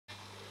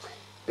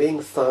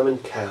Being Simon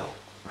Cowell.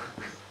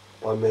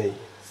 By me,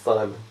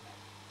 Simon.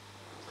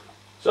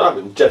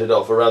 Simon jetted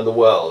off around the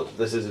world.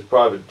 This is his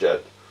private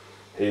jet.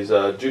 He's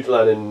due to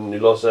land in New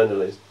Los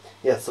Angeles.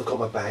 Yes, I've got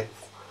my bags.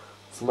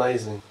 It's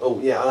amazing. Oh,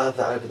 yeah, I'll have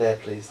that over there,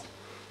 please.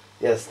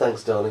 Yes,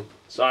 thanks, darling.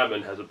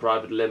 Simon has a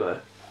private limo.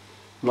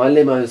 My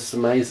limo's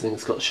amazing.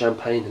 It's got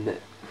champagne in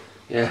it.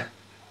 Yeah.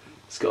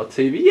 It's got a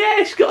TV. Yeah,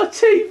 it's got a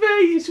TV.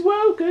 It's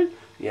well good.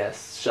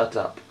 Yes, shut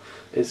up.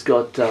 It's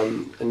got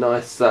a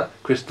nice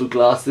crystal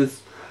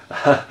glasses.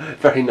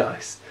 Very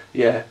nice.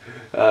 Yeah.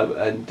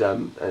 And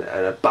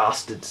a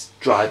bastard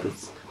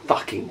driver's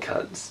fucking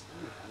cunts.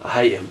 I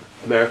hate them.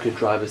 American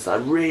drivers. I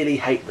really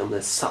hate them.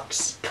 They're such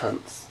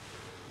cunts.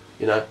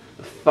 You know,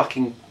 the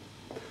fucking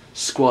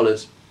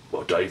squalors.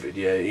 Well, David,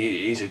 yeah,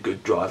 he's a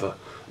good driver.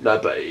 No,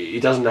 but he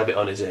doesn't have it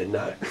on his head.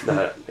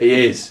 No,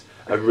 he is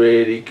a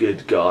really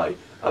good guy.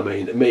 I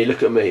mean,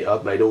 look at me.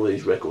 I've made all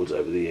these records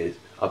over the years.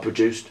 I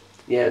produced.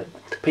 Yeah,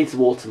 Peter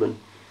Waterman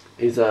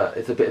is a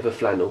bit of a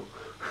flannel,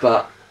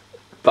 but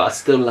I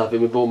still love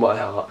him with all my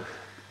heart.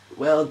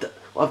 Well,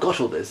 I've got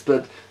all this,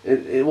 but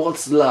it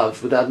what's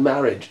love without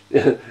marriage?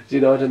 Do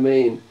you know what I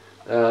mean?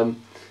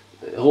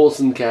 Horse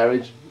and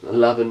carriage,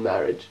 love and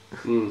marriage.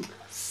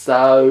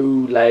 Solar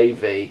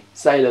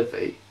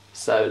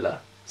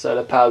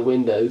powered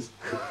windows.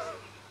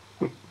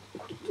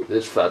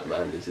 This fat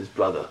man is his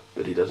brother,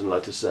 but he doesn't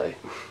like to say.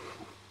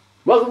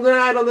 Welcome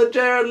tonight on the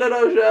Jared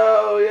Little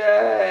Show,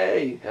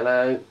 yay!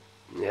 Hello,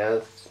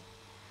 yes.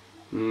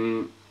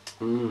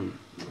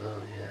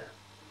 Oh yeah.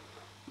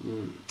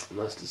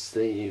 Nice to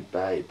see you,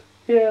 babe.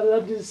 Yeah,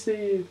 love to see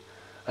you.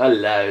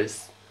 Hello,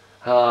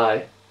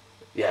 hi.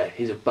 Yeah,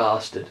 he's a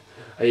bastard.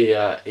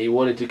 He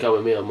wanted to come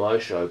with me on my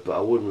show, but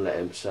I wouldn't let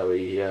him, so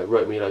he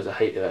wrote me loads of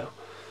hate mail.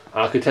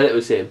 And I could tell it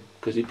was him,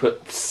 because he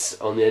put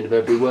 "ps" on the end of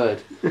every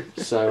word.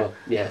 So,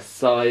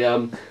 yes, I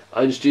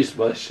introduced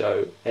my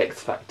show,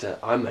 X Factor.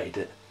 I made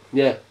it.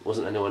 Yeah,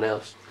 wasn't anyone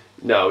else.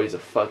 No, he's a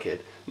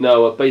fuckhead.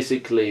 No,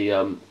 basically,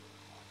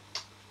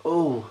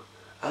 oh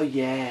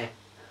yeah,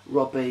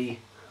 Robbie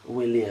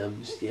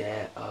Williams,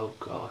 yeah, oh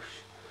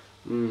gosh.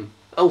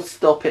 Oh,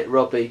 stop it,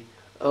 Robbie.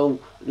 Oh,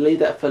 leave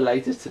that for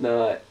later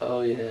tonight.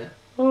 Oh yeah.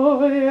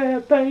 Oh yeah,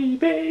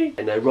 baby.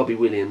 I know Robbie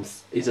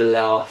Williams, he's a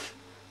laugh,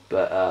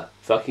 but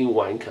fucking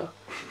wanker.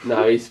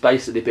 No, he's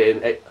basically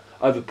being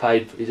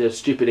overpaid. He's a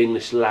stupid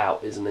English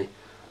lout, isn't he?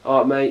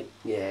 Alright, mate.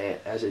 Yeah,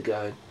 how's it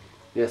going?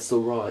 Yeah, it's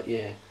alright,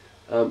 yeah.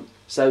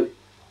 So,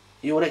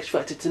 you want X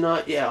Factor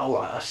tonight? Yeah,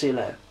 alright, I'll see you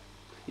later.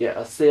 Yeah,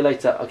 I'll see you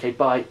later. Okay,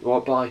 bye.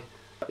 Alright, bye.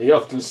 He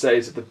often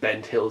stays at the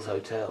Bent Hills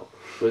Hotel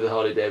with a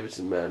Harley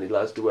Davidson man. He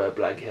likes to wear a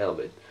black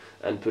helmet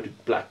and put a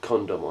black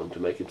condom on to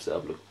make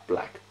himself look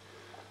black.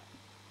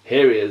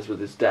 Here he is with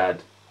his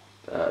dad,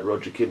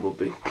 Roger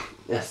Kimbleby.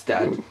 Yes,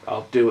 Dad,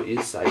 I'll do what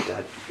you say,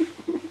 Dad.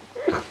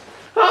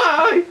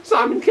 Hi,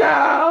 Simon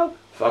Cowell.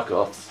 Fuck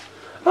off.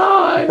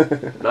 Hi.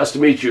 Nice to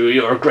meet you.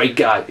 You're a great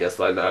guy. Yes,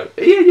 I know.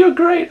 Yeah, you're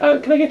great.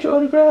 Can I get your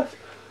autograph?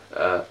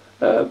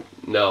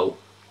 No.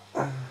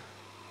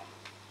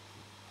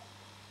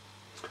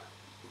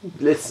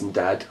 Listen,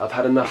 Dad, I've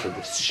had enough of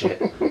this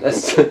shit.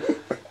 Let's... Can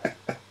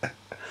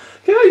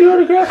I get your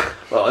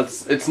autograph? Well,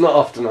 it's not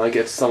often I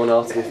get someone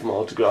asking for my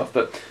autograph,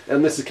 but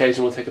on this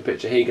occasion we'll take a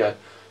picture. Here you go.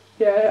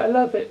 Yeah, I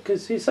love it,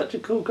 because he's such a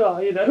cool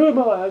guy, you know. Who am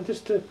I? I'm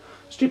just a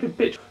stupid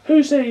bitch.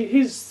 Who's he?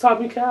 He's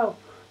Simon Cowell.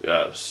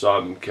 Yeah,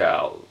 Simon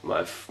Cowell,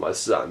 my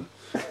son.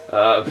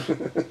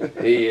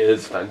 He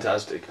is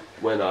fantastic.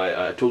 When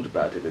I talked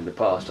about him in the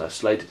past, I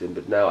slated him,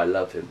 but now I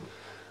love him.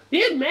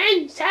 Yeah,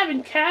 man,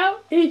 Simon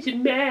Cowell, he's a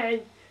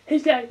man.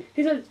 He's like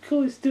the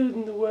coolest dude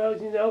in the world,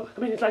 you know. I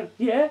mean, it's like,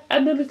 yeah,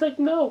 and then it's like,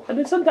 no. And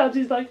then sometimes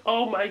he's like,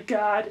 oh my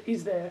God,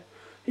 he's there.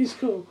 He's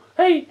cool.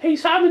 Hey,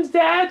 Simon's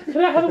dad,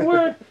 can I have a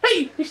word?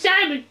 Hey,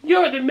 Simon,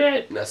 you're the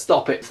man. Now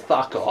stop it,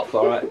 fuck off,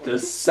 alright?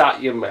 Just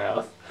shut your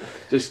mouth.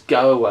 Just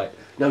go away.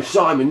 No,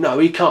 Simon, no,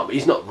 he can't be.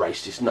 He's not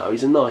racist, no,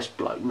 he's a nice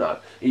bloke, no.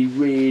 He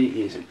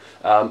really isn't.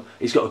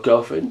 He's got a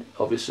girlfriend,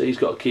 obviously. He's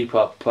got to keep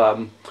up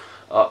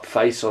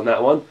face on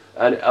that one.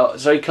 And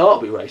so he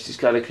can't be racist,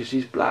 kind of, because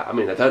she's black. I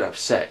mean, they don't have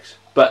sex,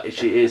 but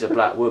she is a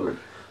black woman.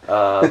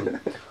 I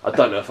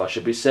don't know if I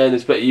should be saying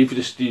this, but you've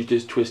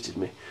just twisted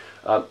me.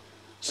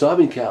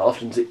 Simon Cowell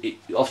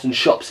often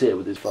shops here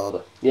with his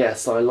father.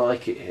 Yes, I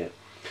like it here.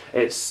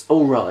 It's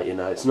all right, you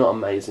know. It's not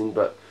amazing,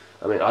 but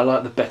I mean, I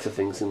like the better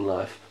things in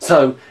life.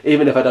 So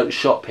even if I don't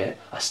shop here,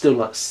 I still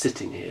like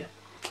sitting here.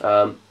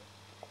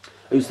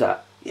 Who's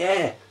that?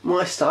 Yeah,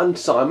 my son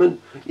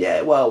Simon.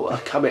 Yeah, well, I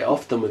come here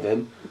often with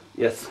him.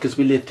 Yes, because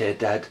we lived here,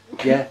 Dad.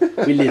 Yeah,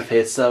 we live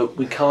here, so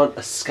we can't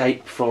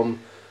escape from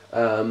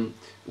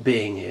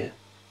being here.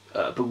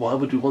 But why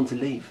would we want to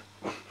leave?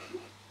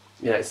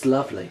 Yeah, it's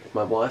lovely.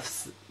 My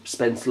wife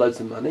spends loads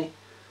of money.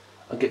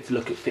 I get to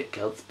look at fit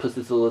girls'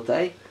 pussies all the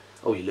day.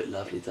 Oh, you look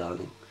lovely,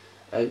 darling.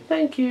 Oh,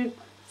 thank you.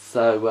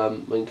 So,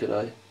 when can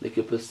I lick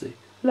your pussy?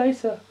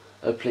 Later.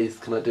 Oh, please,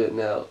 can I do it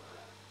now?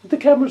 The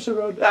cameras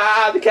are on.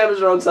 Ah, the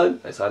cameras are on,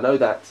 son. Yes, I know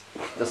that.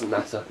 Doesn't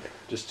matter.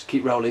 Just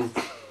keep rolling.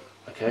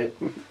 Okay.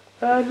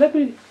 Let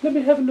me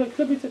have a look.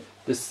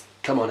 Just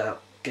come on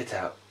out. Get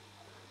out.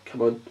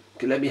 Come on.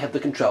 Let me have the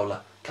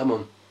controller. Come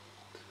on.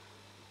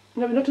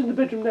 No, we're not in the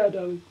bedroom now,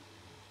 darling.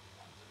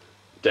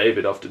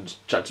 David often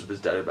chats with his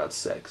dad about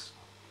sex.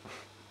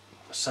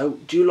 So,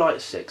 do you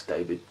like sex,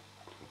 David?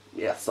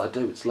 Yes, I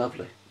do. It's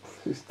lovely.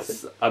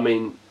 I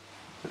mean,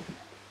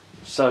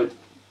 so,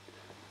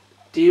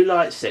 do you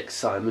like sex,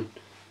 Simon?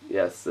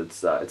 Yes,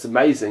 it's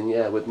amazing.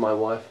 Yeah, with my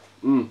wife.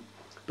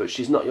 But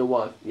she's not your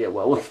wife. Yeah,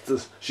 well,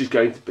 she's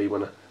going to be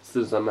as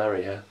soon as I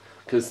marry her.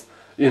 Because,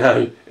 you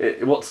know,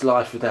 what's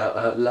life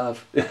without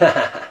love?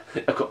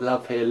 I've got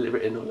love here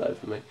written all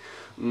over me.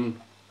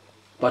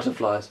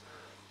 Butterflies.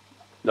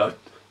 No,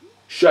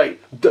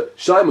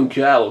 Simon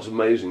Cowell's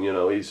amazing. You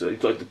know, he's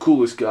like the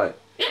coolest guy.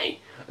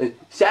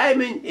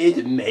 Simon is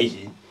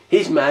amazing.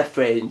 He's my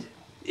friend.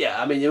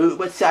 Yeah, I mean,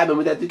 what's Simon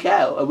without the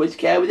cow? And what's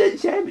cow without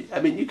Simon? I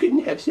mean, you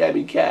couldn't have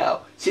Simon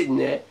Cowell sitting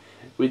there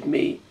with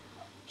me.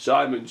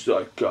 Simon's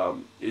like,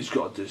 he's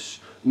got this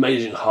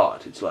amazing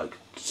heart. It's like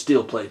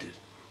steel plated.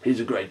 He's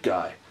a great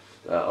guy.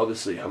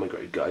 Obviously, I'm a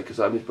great guy because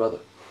I'm his brother.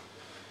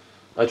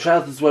 My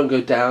trousers won't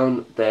go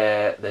down.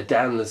 They're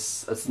down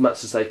as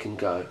much as they can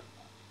go.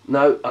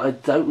 No, I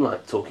don't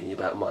like talking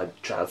about my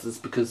trousers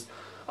because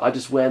I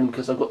just wear them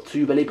because I've got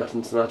 2 belly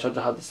buttons and I tried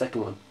to hide the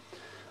second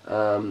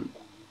one.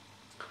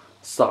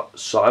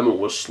 Simon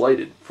was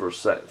slated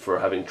for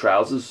having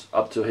trousers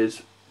up to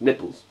his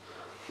nipples.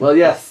 Well,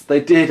 yes,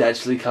 they did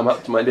actually come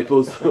up to my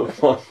nipples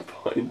at one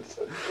point.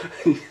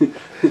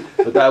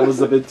 But that was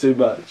a bit too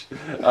much.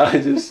 I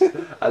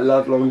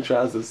love long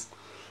trousers.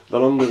 The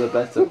longer the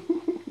better.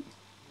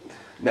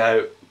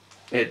 No,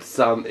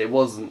 it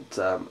wasn't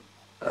a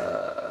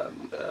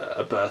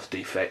birth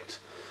defect.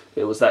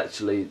 It was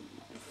actually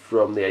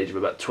from the age of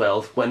about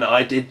 12 when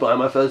I did buy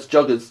my first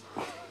joggers.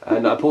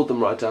 And I pulled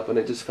them right up and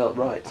it just felt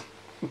right.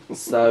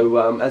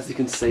 So, as you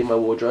can see, my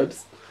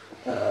wardrobes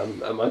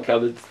and my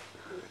cupboards.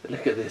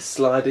 Look at this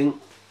sliding.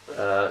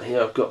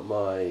 Here I've got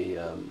my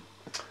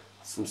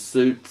some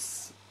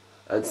suits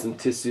and some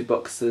tissue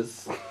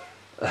boxes.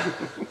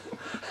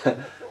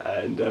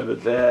 And over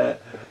there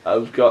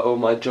I've got all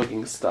my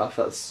jogging stuff.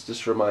 That's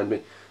just remind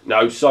me.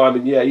 No,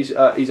 Simon. Yeah, he's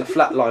a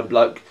flatline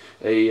bloke.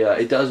 He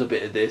does a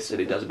bit of this and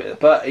he does a bit of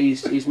that, but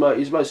he's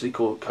mostly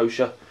called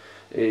kosher.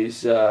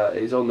 He's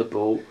on the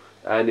ball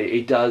and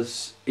he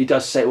does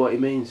say what he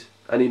means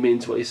and he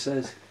means what he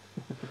says.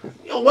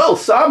 Oh, well,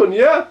 Simon,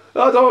 yeah.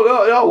 I don't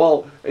know. Yeah,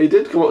 well, he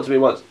did come up to me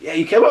once. Yeah,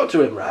 you came up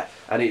to him, right?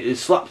 And he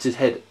slapped his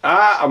head.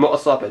 I'm not a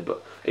slaphead,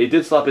 but he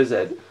did slap his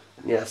head.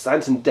 Yeah,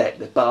 Santon Deck,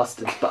 they're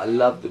bastards, but I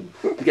love them.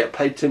 They get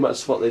paid too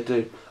much for what they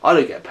do. I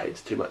don't get paid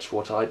too much for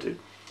what I do.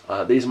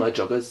 These are my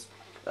joggers,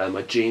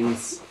 my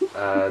jeans,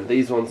 and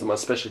these ones are my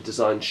specially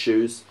designed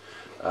shoes.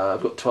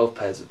 I've got 12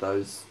 pairs of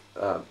those.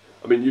 I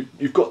mean,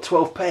 you've got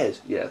 12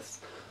 pairs? Yes.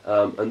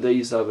 And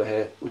these over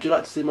here. Would you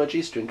like to see my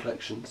G-string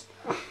collections?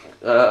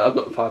 I've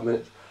got 5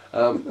 minutes.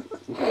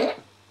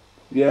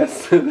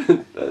 Yes,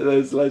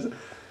 there's loads of...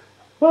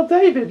 Well,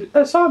 David,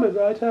 Simon,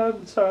 right?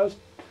 Sorry, I was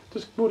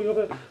just walking off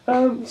it.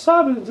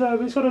 Simon's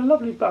he's got a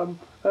lovely bum.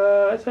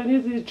 So he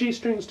needs these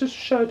G-strings just to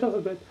show it off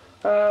a bit.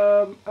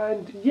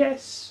 And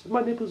yes,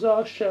 my nipples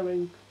are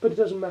showing, but it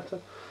doesn't matter.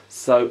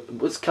 So,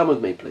 let's come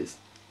with me, please.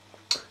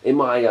 In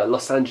my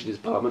Los Angeles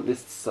apartment,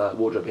 this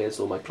wardrobe here is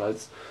all my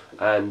clothes,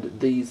 and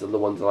these are the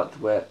ones I like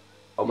to wear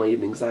on my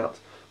evenings out.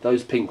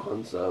 Those pink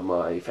ones are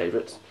my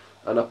favourites,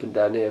 and up and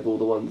down here are all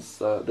the ones,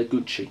 they're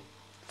Gucci.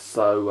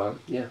 So,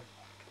 yeah.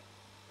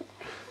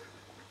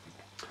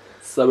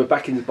 So we're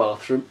back in the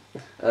bathroom,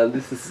 and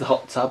this is the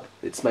hot tub.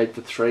 It's made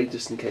for 3,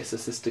 just in case her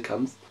sister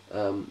comes.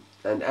 And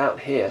out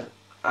here,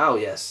 oh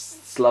yes,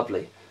 it's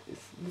lovely.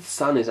 The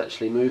sun is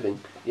actually moving.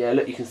 Yeah,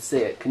 look, you can see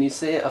it. Can you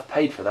see it? I've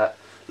paid for that.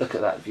 Look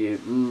at that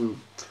view.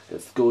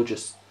 It's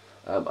gorgeous.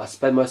 I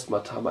spend most of my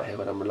time out here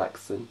when I'm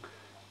relaxing.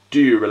 Do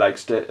you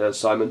relax,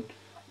 Simon?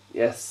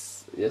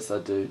 Yes, I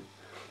do.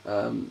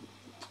 And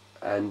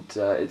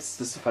it's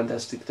just a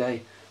fantastic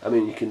day. I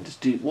mean, you can just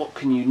do... What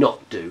can you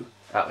not do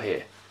out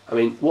here? I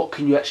mean, what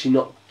can you actually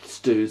not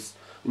do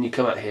when you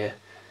come out here?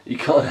 You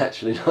can't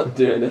actually not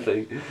do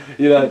anything.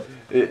 You know,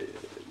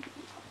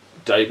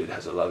 David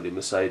has a lovely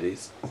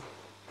Mercedes.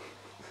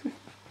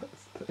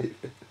 That's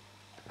David.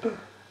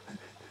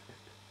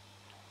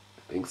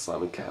 Being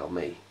Simon Cowell,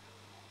 me.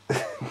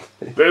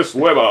 This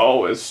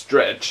limo is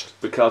stretched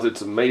because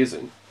it's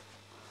amazing.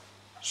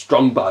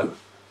 Strongbow.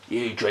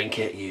 You drink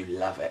it, you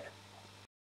love it.